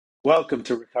Welcome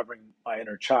to Recovering My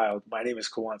Inner Child. My name is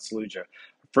Kawan Saluja.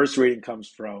 First reading comes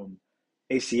from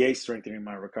ACA Strengthening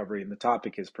My Recovery, and the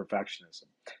topic is perfectionism.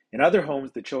 In other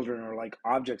homes, the children are like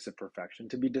objects of perfection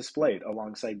to be displayed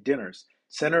alongside dinners,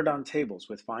 centered on tables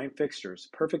with fine fixtures,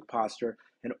 perfect posture,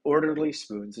 and orderly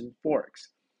spoons and forks.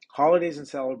 Holidays and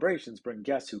celebrations bring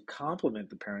guests who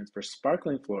compliment the parents for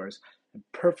sparkling floors and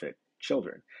perfect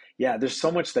children. Yeah, there's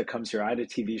so much that comes here. I had a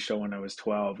TV show when I was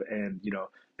 12, and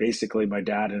basically my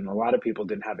dad and a lot of people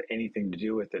didn't have anything to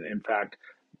do with it. In fact,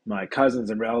 my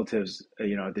cousins and relatives,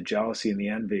 the jealousy and the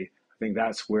envy, I think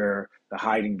that's where the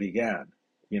hiding began,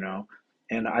 you know.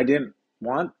 And I didn't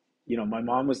want, my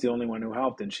mom was the only one who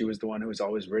helped, and she was the one who was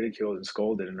always ridiculed and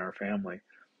scolded in our family.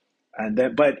 And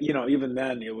then, but even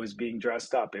then, it was being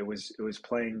dressed up. It was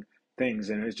playing things,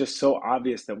 and it was just so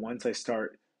obvious that once I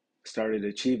started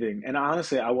achieving, and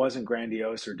honestly, I wasn't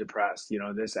grandiose or depressed.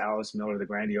 This Alice Miller, the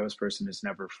grandiose person, is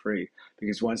never free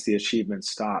because once the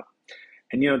achievements stop.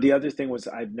 And the other thing was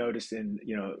I've noticed in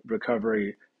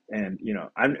recovery, and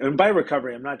and by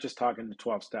recovery, I'm not just talking the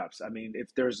 12 steps. I mean,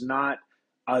 if there's not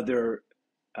other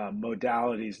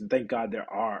modalities, and thank God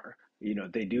there are.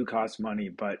 They do cost money,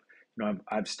 but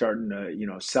I'm starting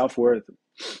to self-worth.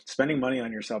 Spending money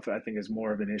on yourself, I think, is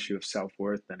more of an issue of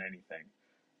self-worth than anything.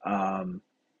 Um,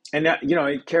 and that,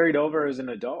 it carried over as an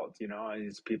adult.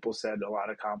 As people said a lot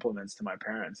of compliments to my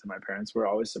parents, and my parents were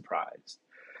always surprised.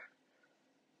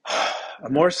 A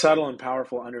more subtle and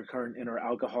powerful undercurrent in our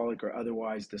alcoholic or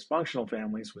otherwise dysfunctional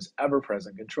families was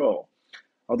ever-present control.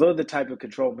 Although the type of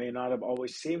control may not have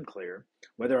always seemed clear,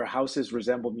 whether our houses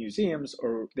resembled museums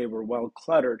or they were well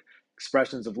cluttered,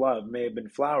 expressions of love may have been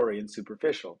flowery and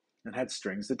superficial and had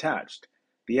strings attached.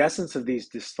 The essence of these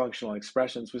dysfunctional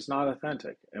expressions was not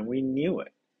authentic, and we knew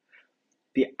it.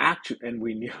 And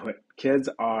we knew it. Kids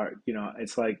are,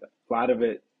 it's like a lot of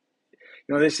it.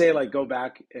 They say like go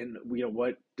back and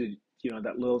what did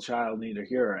that little child need to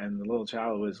hear, and the little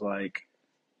child was like,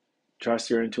 trust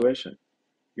your intuition.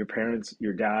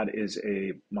 Your dad is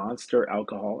a monster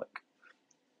alcoholic,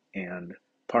 and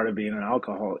part of being an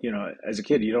alcoholic, as a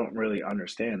kid, you don't really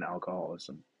understand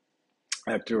alcoholism.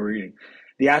 After reading,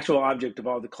 the actual object of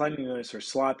all the cleanliness or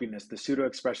sloppiness, the pseudo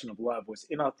expression of love, was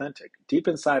inauthentic. Deep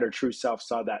inside, our true self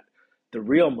saw that the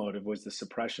real motive was the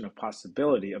suppression of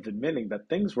possibility of admitting that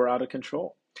things were out of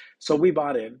control. So we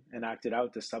bought in and acted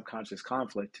out this subconscious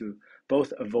conflict to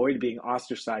both avoid being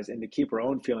ostracized and to keep our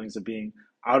own feelings of being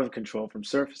out of control from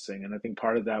surfacing. And I think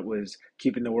part of that was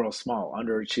keeping the world small,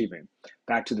 underachieving.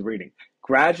 Back to the reading.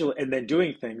 Gradually, and then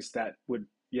doing things that would,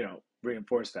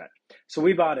 reinforce that. So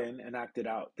we bought in and acted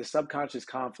out the subconscious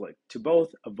conflict to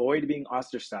both avoid being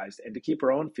ostracized and to keep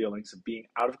our own feelings of being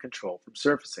out of control from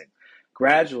surfacing.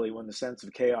 Gradually, when the sense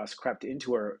of chaos crept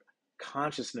into our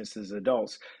consciousness as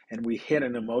adults and we hit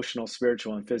an emotional,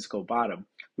 spiritual, and physical bottom,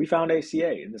 we found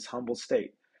ACA in this humble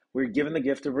state. We were given the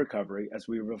gift of recovery as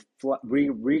we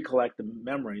recollect the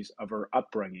memories of our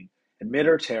upbringing, admit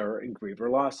our terror, and grieve our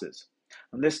losses.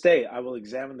 On this day, I will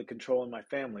examine the control in my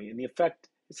family and the effect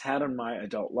it's had on my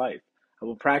adult life. I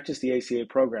will practice the ACA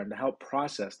program to help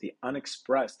process the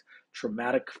unexpressed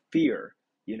traumatic fear,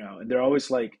 and they're always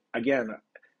like, again,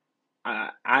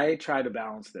 I try to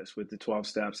balance this with the 12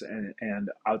 steps and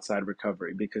outside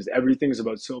recovery because everything's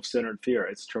about self-centered fear.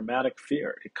 It's traumatic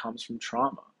fear. It comes from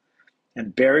trauma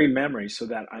and buried memories so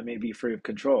that I may be free of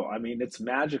control. I mean, it's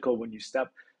magical when you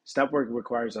step work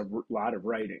requires a lot of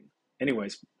writing.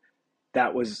 Anyways,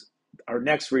 that was our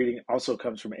next reading also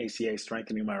comes from ACA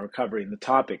Strengthening My Recovery, and the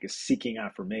topic is seeking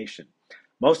affirmation.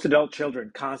 Most adult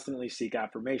children constantly seek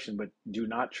affirmation, but do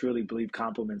not truly believe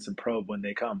compliments and probe when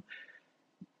they come.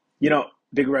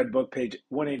 Big Red Book, page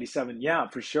 187. Yeah,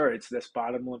 for sure. It's this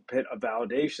bottomless pit of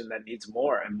validation that needs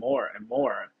more and more and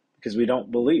more because we don't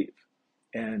believe.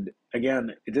 And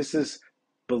again, this is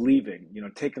believing,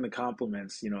 taking the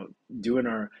compliments, doing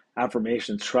our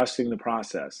affirmations, trusting the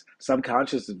process.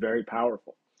 Subconscious is very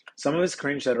powerful. Some of us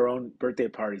cringed at our own birthday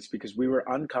parties because we were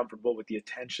uncomfortable with the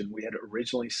attention we had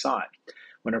originally sought.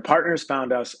 When our partners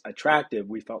found us attractive,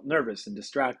 we felt nervous and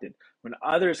distracted. When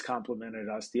others complimented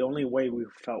us, the only way we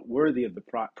felt worthy of the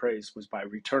praise was by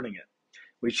returning it.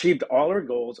 We achieved all our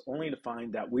goals only to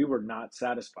find that we were not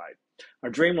satisfied. Our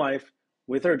dream life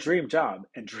with our dream job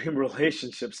and dream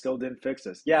relationship still didn't fix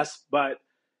us. Yes, but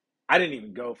I didn't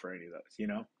even go for any of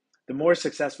those. The more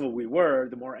successful we were,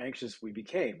 the more anxious we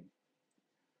became.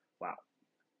 Wow.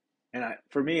 And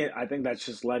for me, I think that's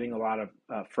just letting a lot of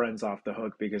friends off the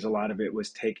hook because a lot of it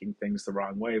was taking things the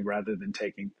wrong way rather than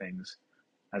taking things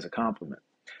as a compliment.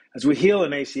 As we heal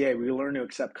in ACA, we learn to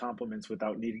accept compliments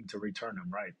without needing to return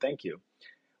them, right? Thank you.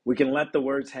 We can let the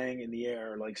words hang in the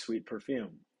air like sweet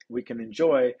perfume. we can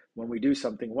enjoy when we do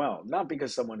something well, not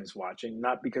because someone is watching,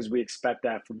 not because we expect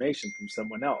affirmation from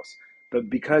someone else, but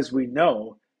because we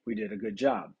know we did a good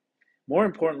job. More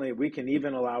importantly, we can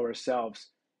even allow ourselves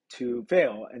to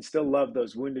fail and still love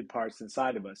those wounded parts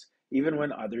inside of us, even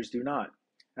when others do not.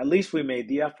 At least we made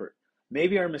the effort.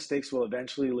 Maybe our mistakes will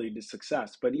eventually lead to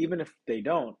success, but even if they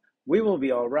don't, we will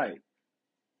be all right.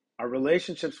 Our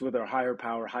relationships with our higher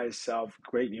power, highest self,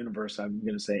 great universe, I'm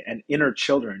going to say, and inner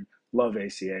children, love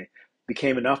ACA,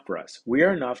 became enough for us. We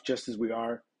are enough just as we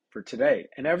are for today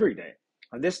and every day.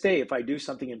 On this day, if I do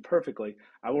something imperfectly,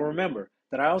 I will remember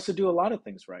that I also do a lot of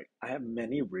things right. I have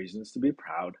many reasons to be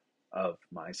proud of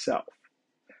myself.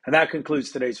 And that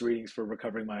concludes today's readings for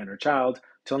Recovering My Inner Child.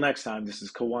 Till next time, this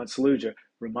is Kawan Saluja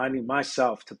reminding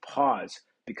myself to pause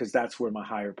because that's where my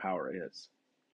higher power is.